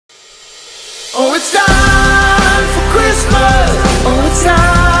it's time for Christmas. Oh, it's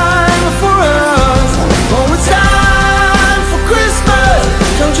time for us. Oh, it's time for Christmas.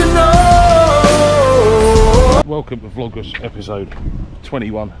 Don't you know? Welcome to VLOGMAS episode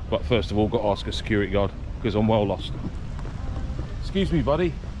 21. But first of all, got to ask a security guard because I'm well lost. Excuse me,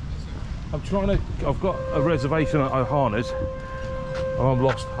 buddy. I've got a reservation at Ohana's. I'm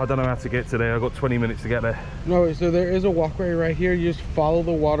lost. I don't know how to get to there. I've got 20 minutes to get there. No, so there is a walkway right here. You just follow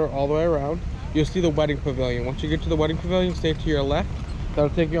the water all the way around. You'll see the wedding pavilion. Once you get to the wedding pavilion, stay to your left. That'll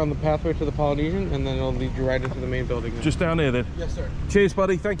take you on the pathway to the Polynesian, and then it'll lead you right into the main building. Just down there then? Yes, sir. Cheers,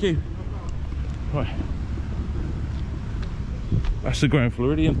 buddy. Thank you. Right. That's the Grand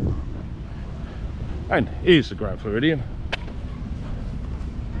Floridian. And here's the Grand Floridian.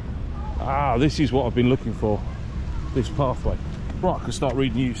 Ah, this is what I've been looking for. This pathway. Right, I can start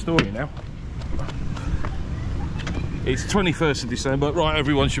reading you a story now. It's 21st of December. Right,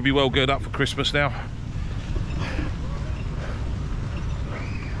 everyone should be well geared up for Christmas now.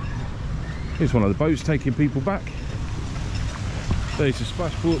 Here's one of the boats taking people back. There's a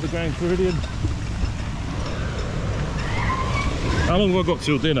splashboard at the Grand Floridian. How long have I got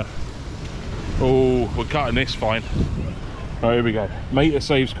till dinner? Oh, we're cutting this fine. Right, here we go. Mater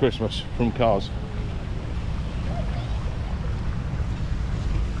saves Christmas from cars.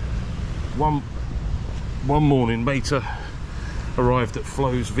 One morning, Mater arrived at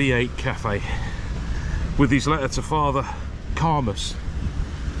Flo's V8 cafe with his letter to Father Carmus.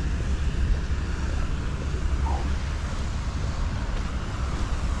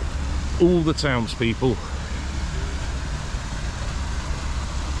 All the townspeople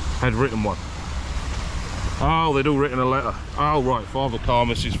had written one. Oh, they'd all written a letter. Oh, right, Father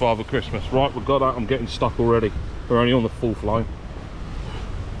Carmus is Father Christmas. Right, we've got that. I'm getting stuck already. We're only on the 4th line.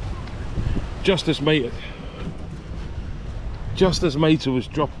 Just as Mater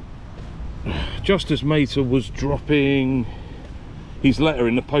was dropping his letter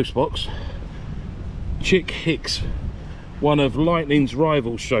in the postbox, Chick Hicks, one of Lightning's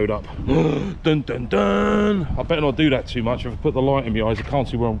rivals, showed up. Dun dun dun! I better not do that too much. If I put the light in my eyes, I can't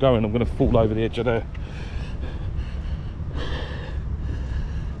see where I'm going. I'm going to fall over the edge of there.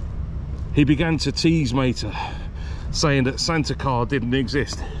 He began to tease Mater, saying that Santa Car didn't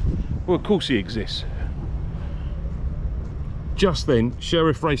exist. Well, of course he exists. Just then,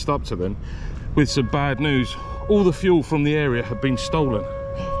 Sheriff raced up to them with some bad news. All the fuel from the area had been stolen.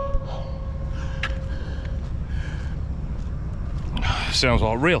 Sounds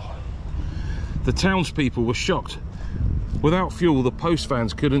like real. The townspeople were shocked. Without fuel, the post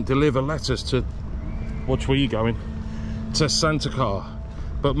vans couldn't deliver letters to... Watch where you're going. To Santa Car.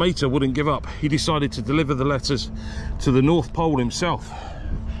 But Mater wouldn't give up. He decided to deliver the letters to the North Pole himself.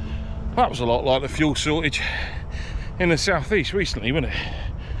 That was a lot like the fuel shortage in the southeast recently, wasn't it?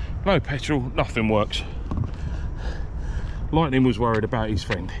 No petrol, nothing works. Lightning was worried about his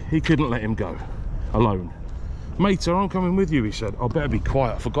friend. He couldn't let him go alone. Mater, I'm coming with you, he said. I better be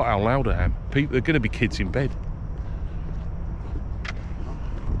quiet. I forgot how loud I am. There are going to be kids in bed.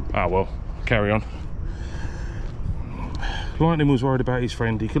 Ah, well, carry on. Lightning was worried about his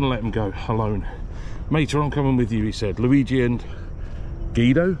friend. He couldn't let him go alone. Mater, I'm coming with you, he said. Luigi and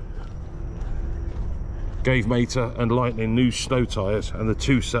Guido gave Mater and Lightning new snow tyres, and the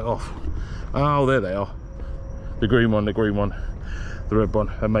two set off. Oh, there they are. The green one, the red one,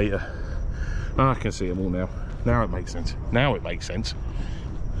 and Mater. I can see them all now. Now it makes sense. Now it makes sense.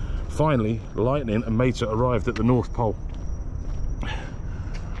 Finally, Lightning and Mater arrived at the North Pole.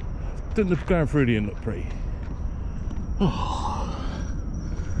 Didn't the Grand Floridian look pretty? Oh.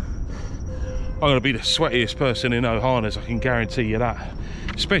 I'm going to be the sweatiest person in Ohana's, I can guarantee you that.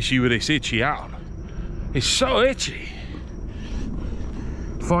 Especially with this itchy out. It's so itchy.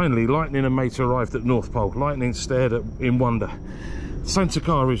 Finally, Lightning and Mater arrived at North Pole. Lightning stared in wonder. Santa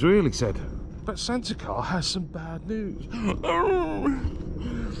Car is real, he said. But Santa Car has some bad news.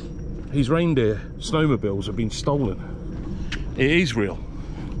 His reindeer snowmobiles have been stolen. It is real.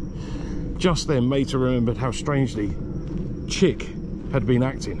 Just then, Mater remembered how strangely Chick had been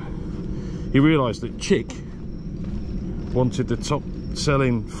acting. He realised that Chick wanted the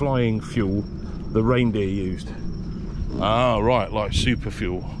top-selling flying fuel the reindeer used. Ah, right, like super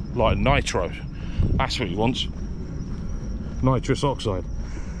fuel, like nitro. That's what he wants. Nitrous oxide.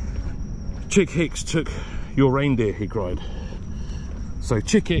 Chick Hicks took your reindeer, he cried. So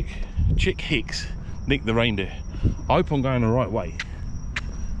Chick Hicks nicked the reindeer. I hope I'm going the right way.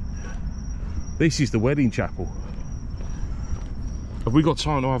 This is the wedding chapel. Have we got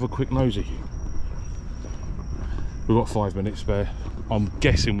time to have a quick nosy? We've got 5 minutes spare. I'm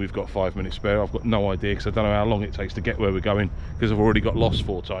guessing we've got 5 minutes spare. I've got no idea because I don't know how long it takes to get where we're going because I've already got lost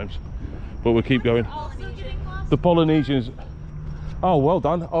 4 times. but we'll keep going. The Polynesians. Oh, well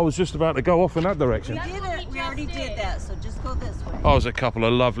done. I was just about to go off in that direction. We did it. We already did that, so just go this way. Oh, there's a couple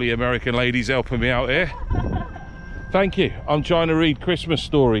of lovely American ladies helping me out here. Thank you. I'm trying to read Christmas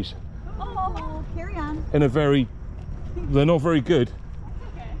stories. Oh, carry on. In a very... They're not very good.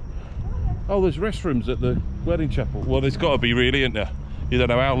 Oh, there's restrooms at the wedding chapel. Well, there's got to be, really, isn't there? You don't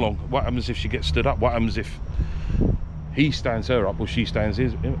know how long. What happens if she gets stood up? What happens if he stands her up or she stands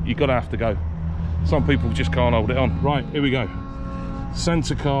his? You're going to have to go. Some people just can't hold it on. Right, here we go.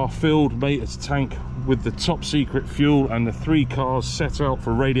 Santa car filled Mater's tank with the top secret fuel and the 3 cars set out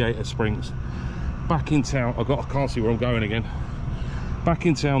for Radiator Springs. Back in town, I can't see where I'm going again. Back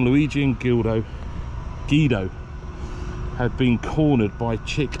in town, Luigi and Guido had been cornered by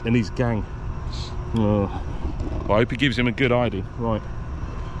Chick and his gang. I hope he gives him a good hiding. Right.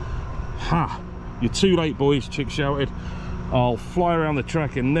 Ha! You're too late, boys, Chick shouted. I'll fly around the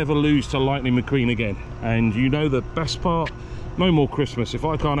track and never lose to Lightning McQueen again. And you know the best part? No more Christmas. If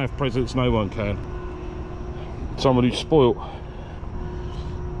I can't have presents, no one can. Someone who's spoilt.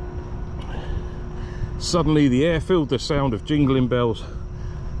 Suddenly the air filled the sound of jingling bells.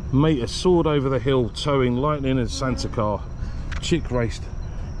 Mater soared over the hill, towing Lightning and Santa car. Chick raced.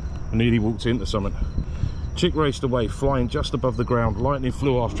 I nearly walked into something. Chick raced away, flying just above the ground. Lightning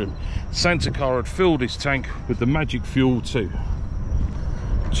flew after him. Santa car had filled his tank with the magic fuel too.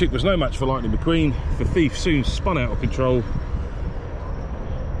 Chick was no match for Lightning McQueen. The thief soon spun out of control.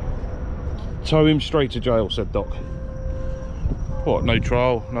 Tow him straight to jail, said Doc. What, no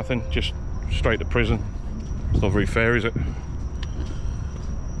trial, nothing, just straight to prison? It's not very fair, is it?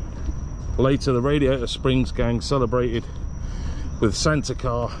 Later, the Radiator Springs gang celebrated with Santa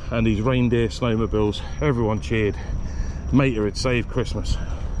car and his reindeer snowmobiles. Everyone cheered. Mater had saved Christmas.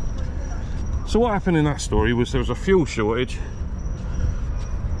 So what happened in that story was there was a fuel shortage,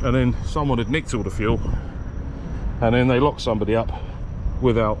 and then someone had nicked all the fuel, and then they locked somebody up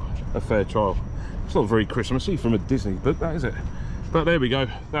without a fair trial. It's not very Christmassy from a Disney book, that is it? But there we go.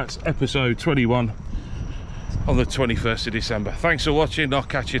 That's episode 21 on the 21st of December. Thanks for watching. I'll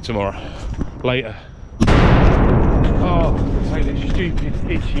catch you tomorrow. Later. Oh, take this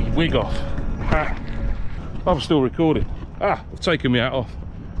stupid itchy wig off. Ah, I'm still recording. Ah, I've taken my hat off.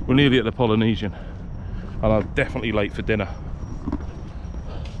 We're nearly at the Polynesian, and I'm definitely late for dinner.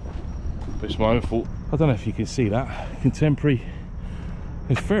 But it's my own fault. I don't know if you can see that. Contemporary.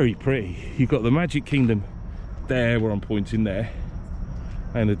 It's very pretty. You've got the Magic Kingdom there, where I'm pointing there,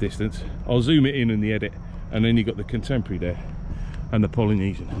 and the distance. I'll zoom it in the edit, and then you've got the Contemporary there, and the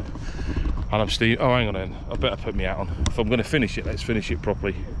Polynesian. And I'm still, oh hang on then, I better put me out on. If I'm going to finish it, let's finish it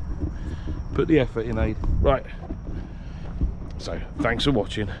properly. Put the effort in, Aid. Right. So, thanks for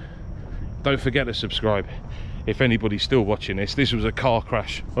watching. Don't forget to subscribe. If anybody's still watching this, this was a car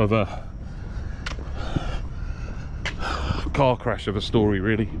crash of a story,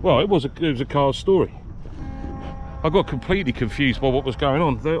 really. Well, it was a car story. I got completely confused by what was going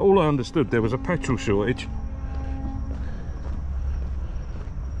on. All I understood, there was a petrol shortage.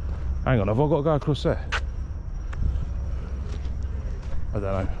 Hang on, have I got to go across there? I don't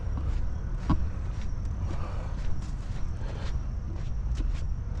know.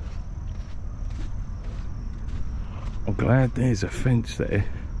 I'm glad there's a fence there,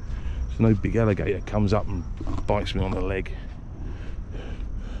 so no big alligator comes up and bites me on the leg.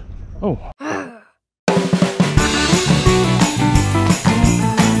 Oh.